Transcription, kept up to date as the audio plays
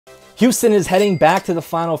Houston is heading back to the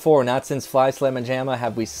Final Four. Not since Phi Slama Jama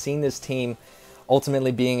have we seen this team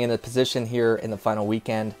ultimately being in a position here in the final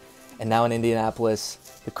weekend. And now in Indianapolis,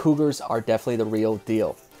 the Cougars are definitely the real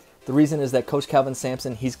deal. The reason is that Coach Kelvin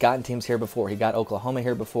Sampson, he's gotten teams here before. He got Oklahoma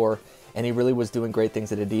here before, and he really was doing great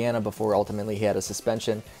things at Indiana before ultimately he had a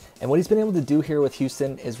suspension. And what he's been able to do here with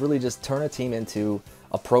Houston is really just turn a team into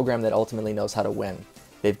a program that ultimately knows how to win.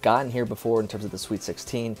 They've gotten here before in terms of the Sweet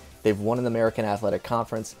 16. They've won in the American Athletic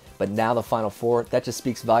Conference, but now the Final Four, that just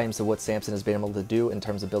speaks volumes to what Sampson has been able to do in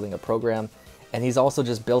terms of building a program. And he's also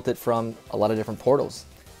just built it from a lot of different portals,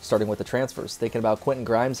 starting with the transfers. Thinking about Quentin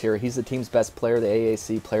Grimes here, he's the team's best player, the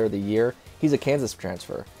AAC Player of the Year. He's a Kansas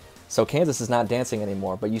transfer. So Kansas is not dancing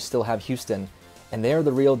anymore, but you still have Houston, and they're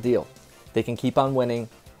the real deal. They can keep on winning,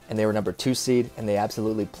 and they were number 2 seed, and they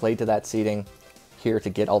absolutely played to that seeding here to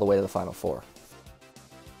get all the way to the Final Four.